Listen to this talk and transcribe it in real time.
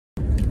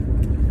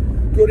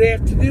Good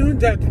afternoon,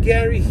 Dr.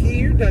 Gary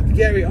here, Dr.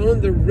 Gary on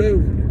the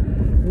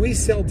road. We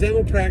sell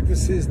dental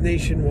practices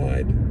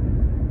nationwide.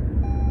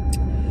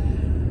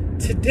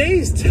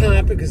 Today's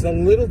topic is a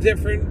little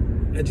different,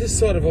 and just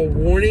sort of a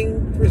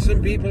warning for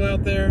some people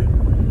out there.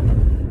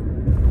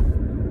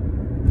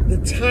 The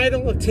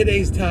title of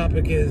today's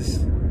topic is,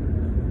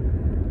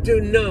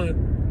 do not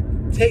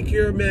take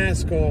your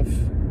mask off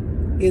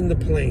in the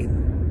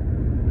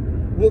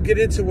plane. We'll get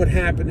into what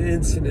happened in the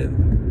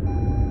incident.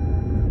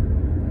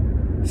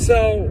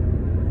 So,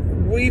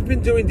 we've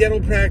been doing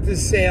dental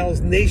practice sales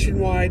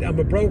nationwide. I'm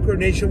a broker,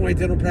 nationwide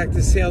dental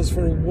practice sales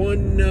for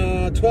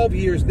 12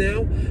 years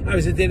now. I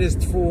was a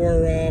dentist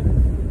for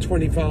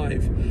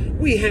 25.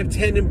 We have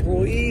 10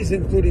 employees,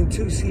 including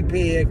 2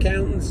 CPA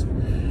accountants,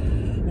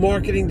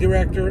 marketing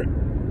director,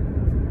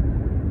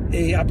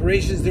 a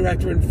operations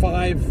director, and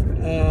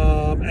 5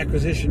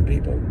 acquisition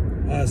people,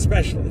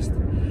 specialists.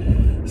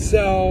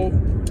 So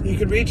you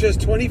can reach us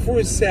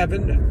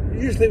 24/7.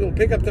 Usually we'll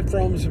pick up the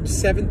phones from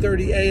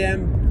 7:30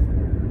 a.m.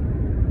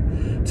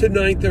 to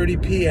 9:30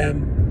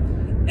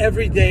 p.m.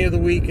 every day of the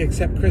week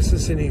except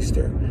Christmas and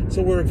Easter.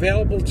 So we're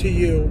available to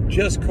you.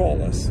 Just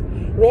call us.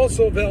 We're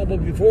also available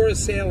before a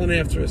sale and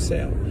after a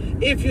sale.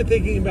 If you're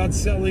thinking about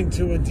selling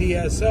to a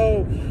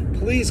DSO,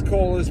 please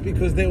call us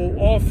because they will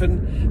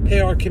often pay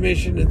our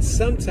commission, and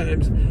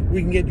sometimes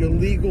we can get your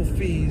legal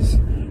fees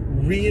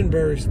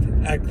reimbursed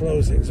at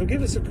closing. So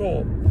give us a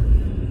call.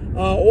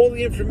 All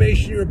the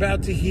information you're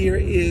about to hear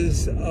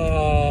is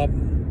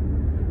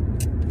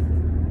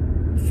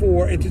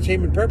for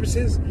entertainment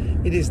purposes.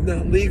 It is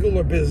not legal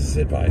or business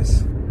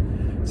advice.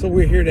 So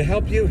we're here to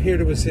help you, here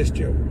to assist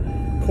you.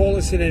 Call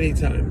us at any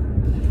time.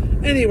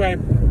 Anyway,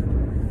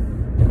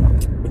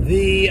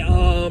 the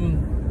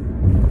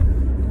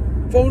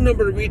phone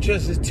number to reach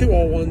us is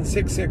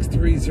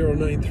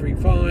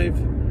 201-663-0935.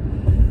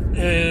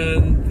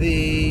 And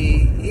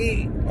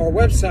our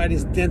website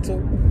is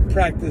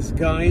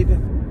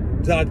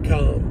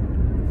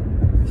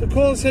dentalpracticeguide.com. So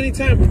call us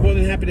anytime. We're more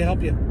than happy to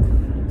help you.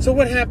 So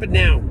what happened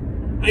now?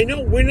 I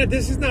know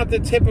this is not the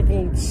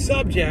typical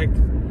subject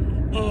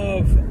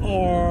of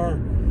our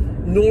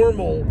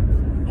normal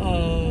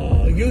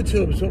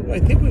YouTube. So I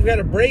think we've got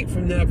to break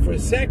from that for a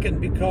second,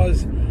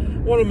 because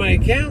one of my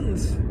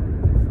accountants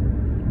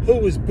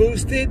who was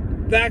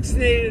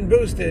vaccinated and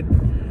boosted,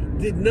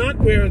 did not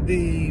wear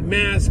the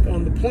mask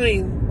on the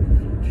plane.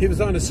 He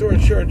was on a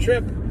short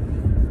trip.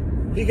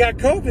 He got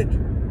COVID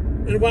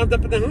and wound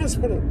up in the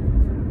hospital.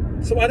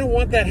 So I don't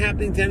want that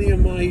happening to any of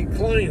my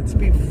clients.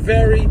 Be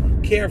very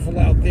careful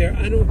out there.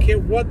 I don't care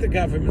what the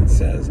government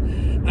says.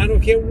 I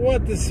don't care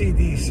what the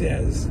CD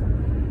says.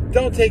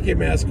 Don't take your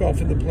mask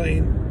off in the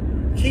plane.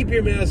 Keep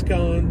your mask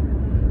on.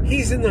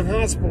 He's in the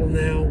hospital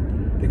now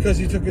because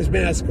he took his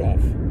mask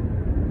off.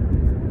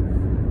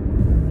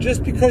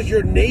 Just because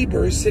your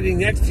neighbor sitting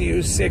next to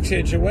you 6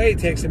 inches away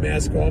takes a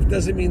mask off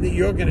doesn't mean that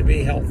you're going to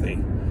be healthy.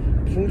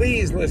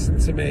 Please listen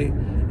to me,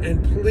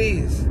 and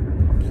please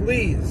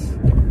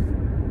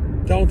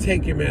don't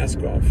take your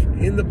mask off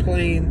in the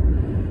plane.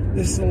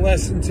 This is a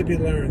lesson to be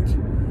learned.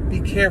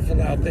 Be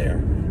careful out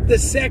there. The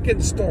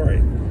second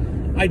story,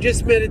 I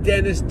just met a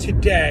dentist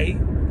today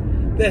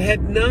that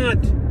had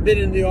not been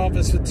in the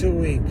office for 2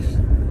 weeks,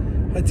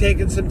 had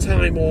taken some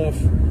time off,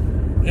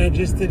 and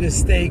just did a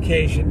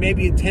staycation.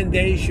 Maybe in 10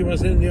 days she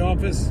wasn't in the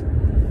office.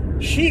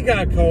 She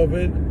got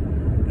COVID,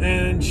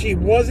 and she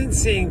wasn't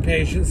seeing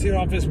patients. The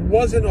office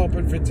wasn't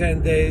open for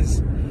 10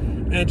 days,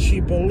 and she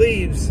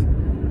believes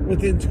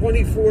within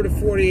 24 to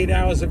 48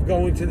 hours of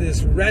going to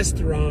this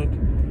restaurant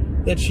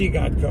that she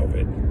got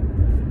COVID.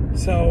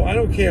 So I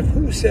don't care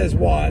who says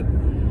what.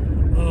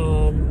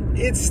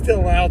 It's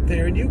still out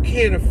there, and you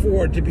can't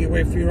afford to be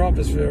away from your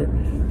office for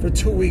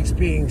 2 weeks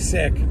being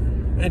sick.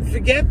 And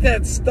forget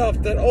that stuff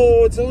that,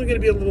 it's only going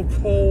to be a little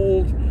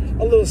cold,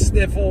 a little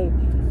sniffle.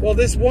 Well,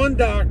 this one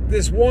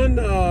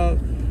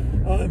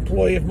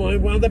employee of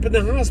mine wound up in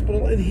the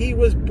hospital, and he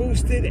was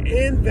boosted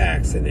and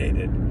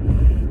vaccinated.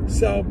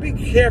 So be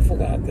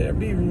careful out there.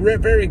 Be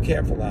very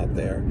careful out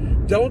there.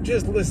 Don't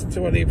just listen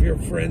to any of your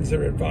friends that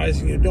are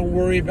advising you. Don't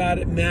worry about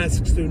it.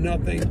 Masks do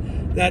nothing.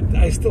 That,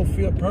 I still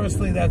feel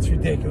personally, that's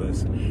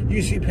ridiculous.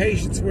 You see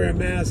patients wear a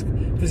mask.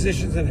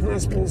 Physicians in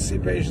hospitals see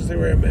patients that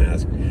wear a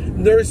mask.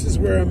 Nurses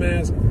wear a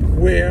mask.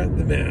 Wear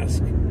the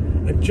mask.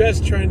 I'm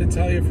just trying to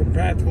tell you from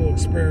practical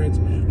experience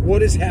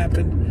what has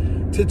happened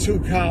to 2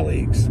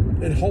 colleagues.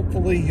 And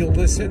hopefully you'll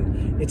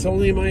listen. It's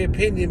only my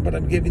opinion, but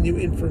I'm giving you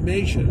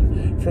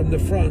information from the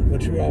front,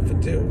 which we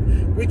often do.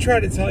 We try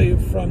to tell you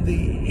from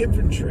the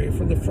infantry,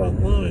 from the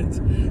front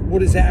lines,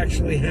 what is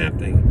actually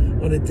happening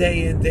on a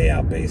day-in,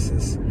 day-out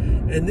basis.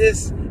 And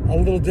this, a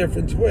little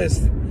different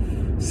twist,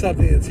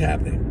 something that's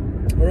happening.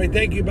 All right,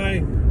 thank you,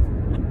 bye.